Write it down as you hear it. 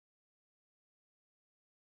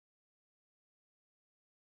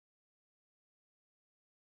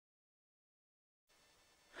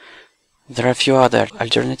There are a few other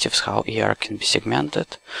alternatives how ER can be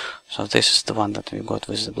segmented. So this is the one that we got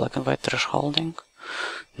with the black and white thresholding.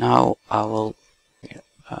 Now I will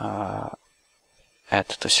add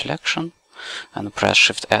to selection and press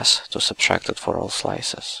Shift S to subtract it for all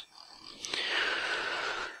slices.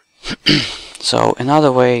 So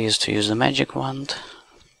another way is to use the magic wand,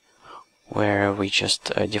 where we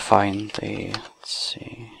just define the, let's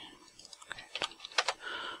see,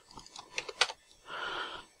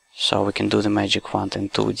 so we can do the magic wand in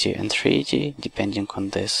 2D and 3D depending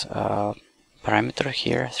on this parameter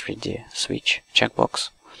here, 3D switch checkbox.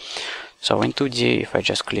 So in 2D, if I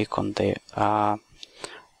just click on the,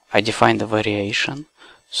 I define the variation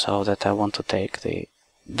so that I want to take the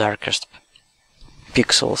darkest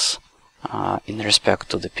pixels in respect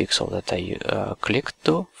to the pixel that I clicked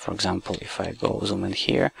to. For example, if I go zoom in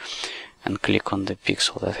here and click on the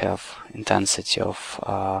pixel that have intensity of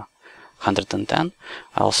 110,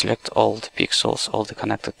 I'll select all the pixels, all the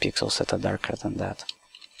connected pixels that are darker than that,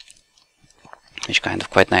 which kind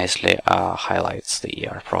of quite nicely highlights the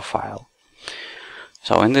ER profile.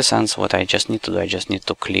 So in this sense, what I just need to do, I just need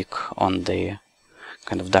to click on the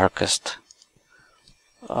kind of darkest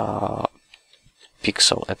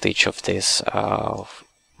pixel at each of these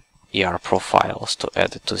ER profiles to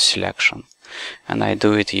add it to the selection. And I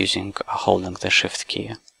do it using holding the Shift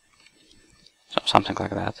key. So something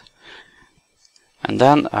like that. And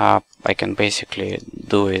then I can basically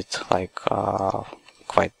do it like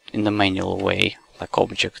quite in the manual way, like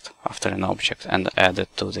object after an object, and add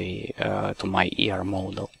it to the to my ER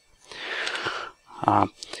model.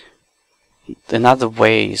 Another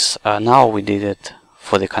way is now we did it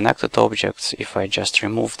for the connected objects. If I just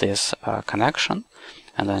remove this connection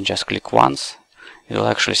and then just click once, it will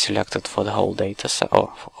actually select it for the whole data set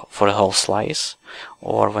or for the whole slice,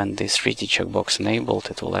 or when the 3D checkbox enabled,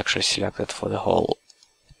 it will actually select it for the whole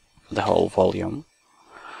volume.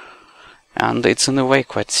 And it's in a way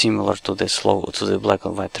quite similar to this to the black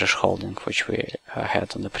and white thresholding which we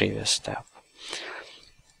had on the previous step.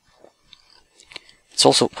 It's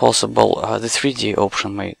also possible, the 3D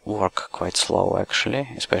option may work quite slow actually,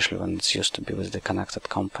 especially when it's used to be with the connected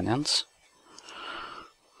components.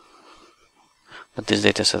 But this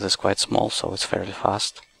dataset is quite small, so it's fairly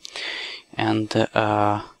fast. And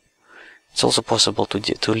it's also possible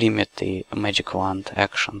to limit the magic wand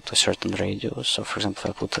action to a certain radius. So for example,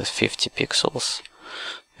 if I put 50 pixels,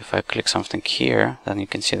 if I click something here, then you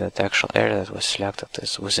can see that the actual area that was selected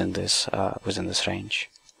is within this range.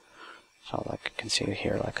 So like you can see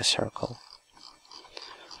here, like a circle.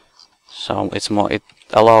 So it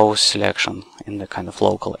allows selection in the kind of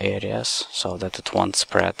local areas, so that it won't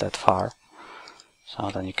spread that far. So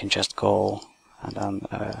then you can just go and then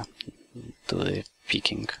do the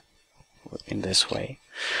picking in this way.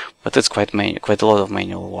 But it's quite a lot of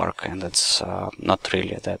manual work, and it's not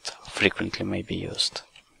really that frequently may be used.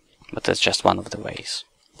 But that's just one of the ways.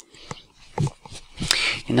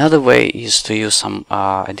 Another way is to use some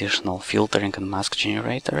additional filtering and mask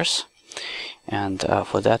generators, and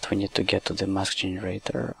for that we need to get to the mask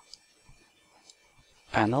generator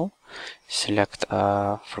panel, select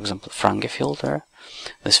for example Frangi filter.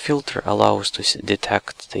 This filter allows to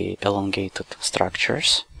detect the elongated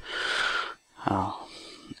structures,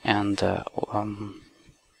 and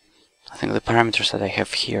I think the parameters that I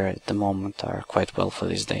have here at the moment are quite well for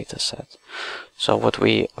this data set. So what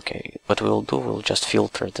we'll do, we'll just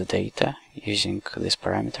filter the data using these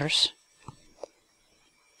parameters.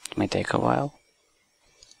 It may take a while.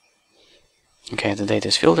 Okay, the data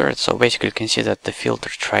is filtered, so basically you can see that the filter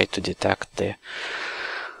tried to detect the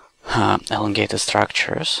elongated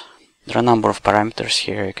structures. There are a number of parameters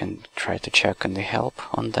here, you can try to check in the help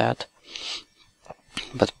on that.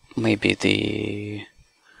 But maybe the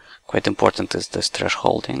quite important is this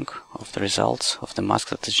thresholding of the results of the mask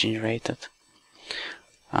that is generated.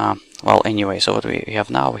 Well, anyway, so what we have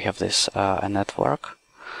now, we have this a network.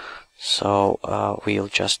 So we'll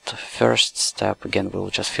just, first step, again, we'll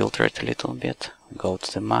just filter it a little bit. Go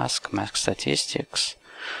to the mask statistics,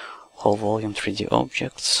 whole volume 3D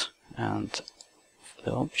objects, and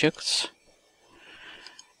the objects.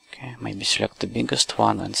 Okay, maybe select the biggest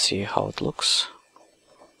one and see how it looks.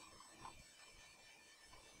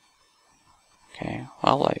 Okay,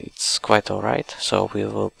 well, it's quite alright. So we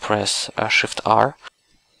will press Shift R.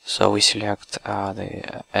 So we select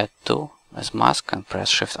the Add to as mask and press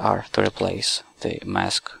Shift R to replace the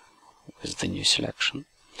mask with the new selection.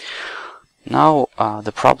 Now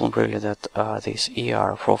the problem really that these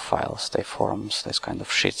ER profiles, they form these kind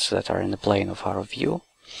of sheets that are in the plane of our view,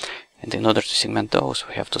 and in order to segment those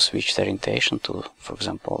we have to switch the orientation to, for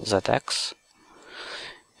example, ZX,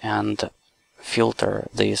 and filter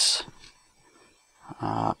these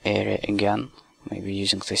area again, maybe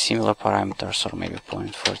using the similar parameters, or maybe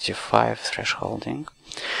 0.45 thresholding.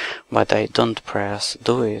 But I don't press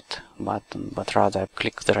do it button, but rather I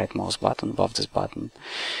click the right mouse button above this button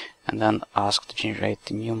and then ask to generate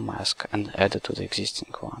a new mask and add it to the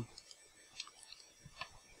existing one.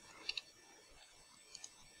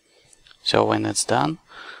 So when it's done,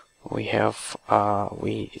 we have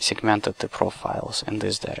we segmented the profiles in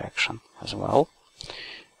this direction as well.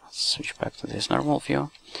 Let's switch back to this normal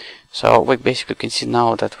view. So we basically can see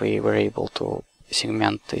now that we were able to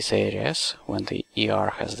segment these areas when the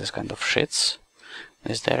ER has this kind of shits in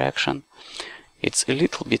this direction. It's a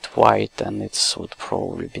little bit white, and it would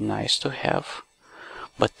probably be nice to have,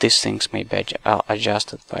 but these things may be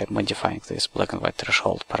adjusted by modifying this black and white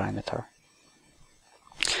threshold parameter.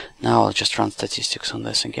 Now I'll just run statistics on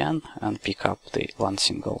this again and pick up the one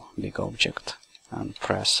single big object and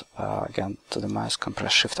press again to the mask and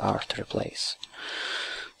press Shift R to replace.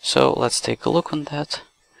 So let's take a look on that.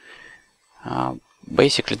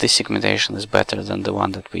 Basically this segmentation is better than the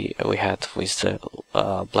one that we had with the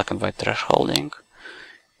black and white thresholding.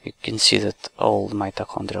 You can see that all the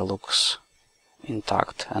mitochondria looks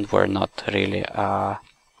intact and were not really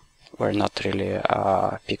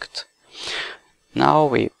picked. Now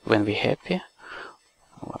when we're happy,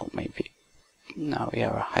 well, maybe now,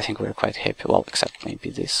 yeah, I think we're quite happy, well, except maybe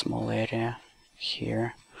this small area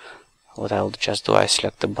here. What I'll just do, I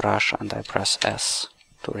select the brush and I press S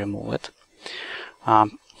to remove it.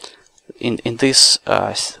 In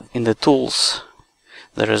the tools,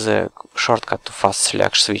 there is a shortcut to fast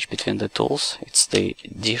select switch between the tools. It's the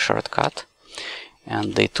D shortcut,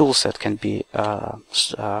 and the tools that can be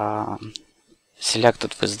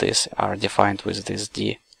selected with this are defined with this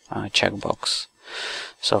D checkbox.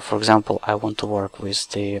 So for example, I want to work with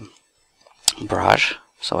the brush,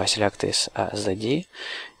 so I select this as the D,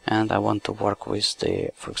 and I want to work with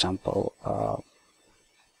the, for example,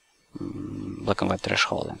 black and white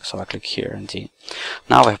thresholding, so I click here and D.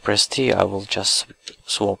 Now if I press T, I will just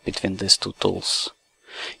swap between these two tools.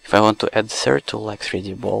 If I want to add the third tool, like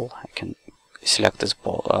 3D ball, I can select this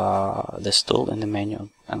ball, this tool in the menu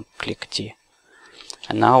and click T.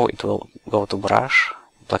 And now it will go to brush,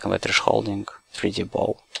 black and white thresholding, 3D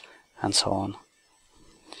ball, and so on.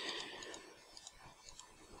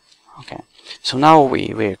 Okay, so now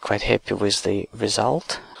we're quite happy with the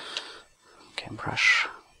result. Okay, brush.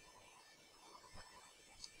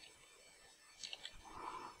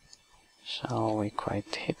 So we're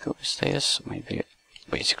quite happy with this. Maybe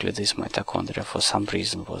basically this mitochondria for some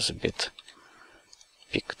reason was a bit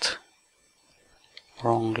picked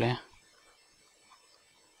wrongly.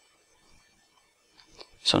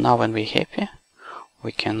 So now when we're happy,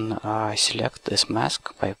 we can select this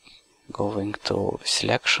mask by going to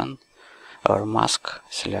selection or mask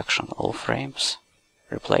selection, all frames,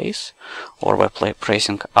 replace, or by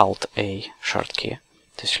pressing Alt A short key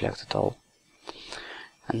to select it all.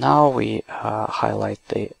 And now we highlight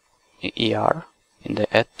the ER in the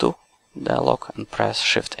Add to dialog and press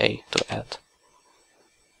Shift A to add.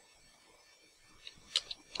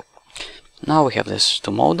 Now we have these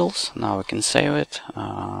two models. Now we can save it.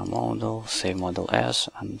 Model, save model as,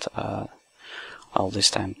 and well, this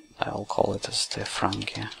time I'll call it as the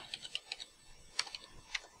Frangi.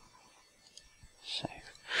 Save.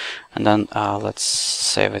 And then let's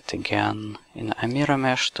save it again in a mirror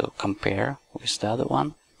mesh to compare with the other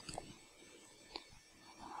one.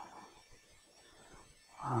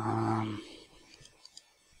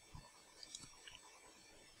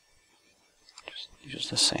 Just use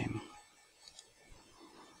the same.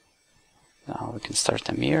 Now we can start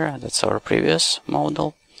a mirror. That's our previous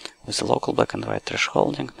model with the local black and white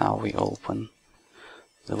thresholding. Now we open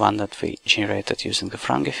the one that we generated using the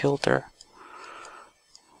Frangi filter.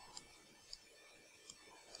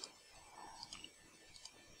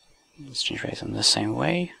 Let's generate in the same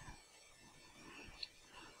way.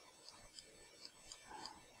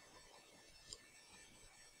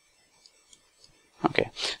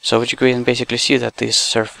 Okay, so what you can basically see that this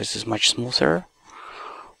surface is much smoother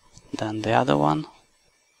than the other one,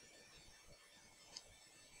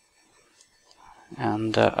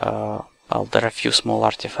 and well, there are a few small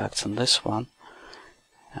artifacts in this one,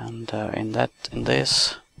 and in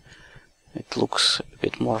this it looks a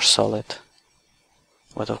bit more solid,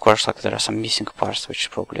 but of course, like, there are some missing parts,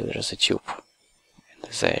 which probably there is a tube in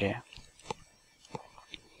this area.